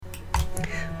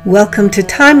Welcome to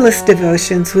Timeless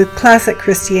Devotions with Classic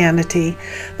Christianity.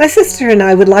 My sister and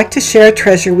I would like to share a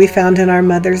treasure we found in our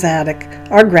mother's attic,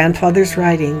 our grandfather's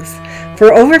writings.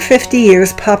 For over 50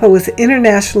 years, Papa was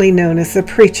internationally known as the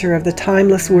preacher of the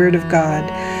timeless Word of God.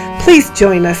 Please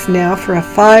join us now for a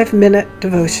 5-minute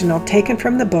devotional taken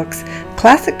from the books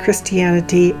Classic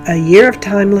Christianity, A Year of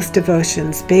Timeless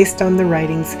Devotions, based on the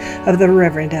writings of the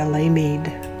Reverend L.A.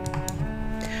 Mead.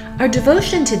 Our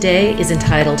devotion today is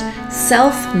entitled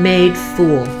Self-Made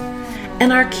Fool,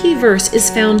 and our key verse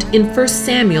is found in 1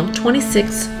 Samuel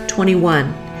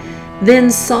 26:21.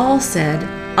 Then Saul said,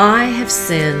 I have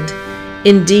sinned.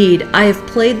 Indeed, I have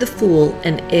played the fool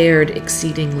and erred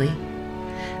exceedingly.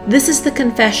 This is the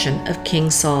confession of King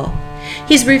Saul.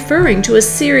 He's referring to a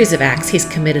series of acts he's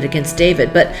committed against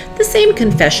David, but the same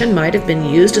confession might have been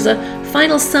used as a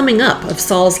final summing up of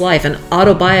Saul's life, an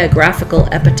autobiographical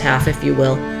epitaph, if you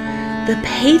will. The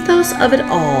pathos of it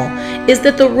all is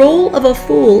that the role of a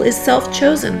fool is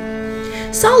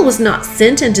self-chosen. Saul was not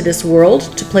sent into this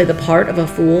world to play the part of a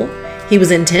fool. He was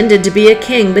intended to be a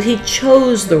king, but he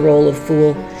chose the role of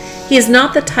fool. He is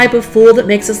not the type of fool that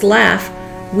makes us laugh.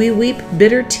 We weep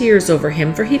bitter tears over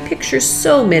him, for he pictures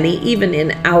so many, even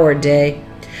in our day.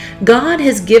 God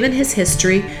has given his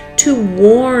history to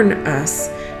warn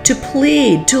us, to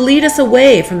plead, to lead us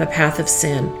away from the path of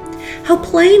sin. How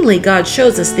plainly God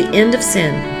shows us the end of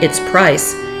sin, its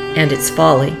price, and its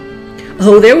folly.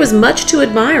 Oh, there was much to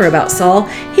admire about Saul.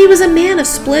 He was a man of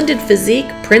splendid physique,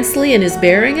 princely in his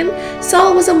bearing, and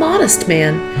Saul was a modest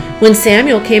man. When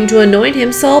Samuel came to anoint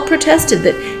him, Saul protested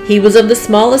that he was of the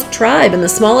smallest tribe and the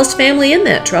smallest family in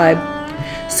that tribe.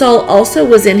 Saul also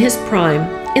was in his prime,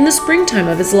 in the springtime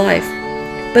of his life.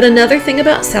 But another thing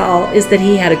about Saul is that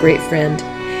he had a great friend.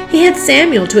 He had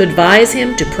Samuel to advise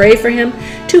him, to pray for him,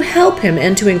 to help him,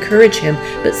 and to encourage him.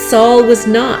 But Saul was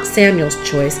not Samuel's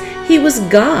choice. He was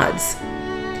God's.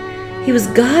 He was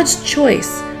God's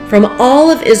choice. From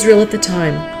all of Israel at the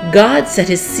time, God set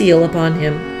his seal upon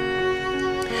him.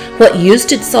 What use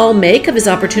did Saul make of his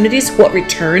opportunities? What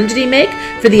return did he make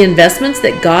for the investments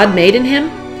that God made in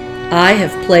him? I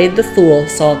have played the fool,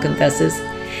 Saul confesses.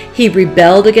 He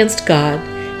rebelled against God.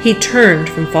 He turned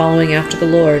from following after the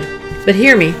Lord. But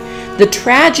hear me, the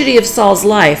tragedy of Saul's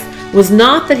life was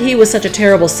not that he was such a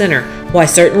terrible sinner. Why,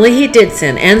 certainly he did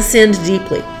sin, and sinned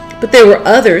deeply. But there were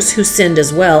others who sinned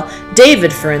as well.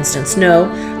 David, for instance. No,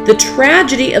 the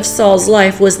tragedy of Saul's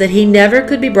life was that he never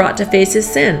could be brought to face his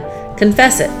sin,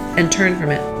 confess it, and turn from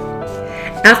it.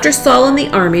 After Saul and the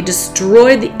army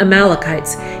destroyed the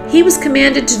Amalekites, he was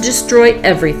commanded to destroy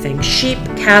everything, sheep,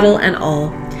 cattle, and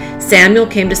all. Samuel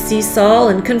came to see Saul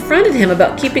and confronted him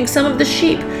about keeping some of the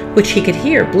sheep, which he could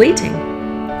hear bleating.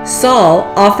 Saul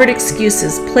offered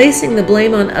excuses, placing the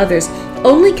blame on others,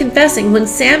 only confessing when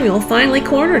Samuel finally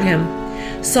cornered him.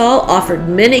 Saul offered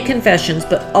many confessions,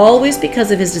 but always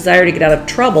because of his desire to get out of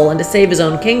trouble and to save his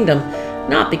own kingdom,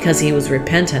 not because he was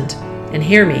repentant. And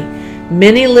hear me,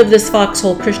 many live this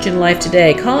foxhole Christian life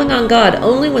today, calling on God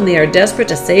only when they are desperate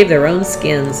to save their own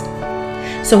skins.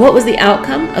 So what was the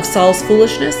outcome of Saul's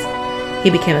foolishness? He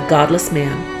became a godless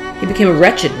man. He became a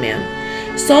wretched man.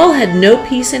 Saul had no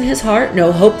peace in his heart,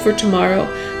 no hope for tomorrow.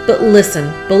 But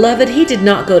listen, beloved, he did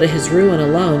not go to his ruin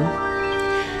alone.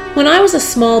 When I was a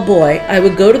small boy, I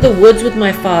would go to the woods with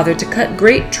my father to cut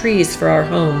great trees for our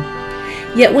home.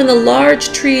 Yet when the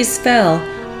large trees fell,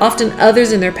 often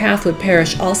others in their path would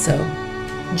perish also.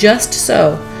 Just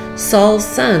so, Saul's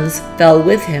sons fell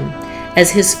with him,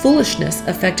 as his foolishness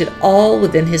affected all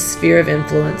within his sphere of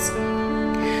influence.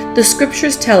 The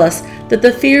scriptures tell us that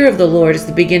the fear of the Lord is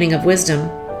the beginning of wisdom.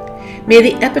 May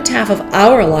the epitaph of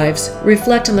our lives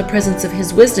reflect on the presence of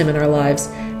his wisdom in our lives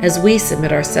as we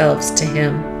submit ourselves to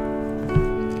him.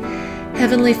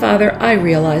 Heavenly Father, I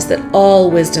realize that all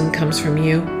wisdom comes from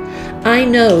you. I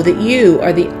know that you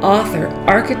are the author,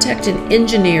 architect, and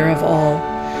engineer of all.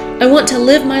 I want to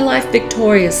live my life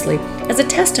victoriously as a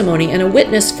testimony and a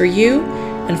witness for you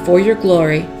and for your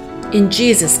glory. In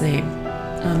Jesus' name,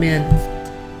 amen.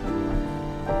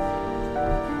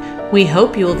 We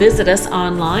hope you will visit us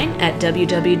online at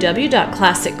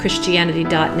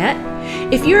www.classicchristianity.net.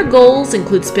 If your goals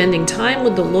include spending time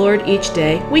with the Lord each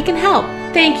day, we can help.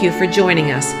 Thank you for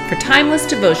joining us for Timeless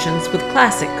Devotions with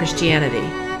Classic Christianity.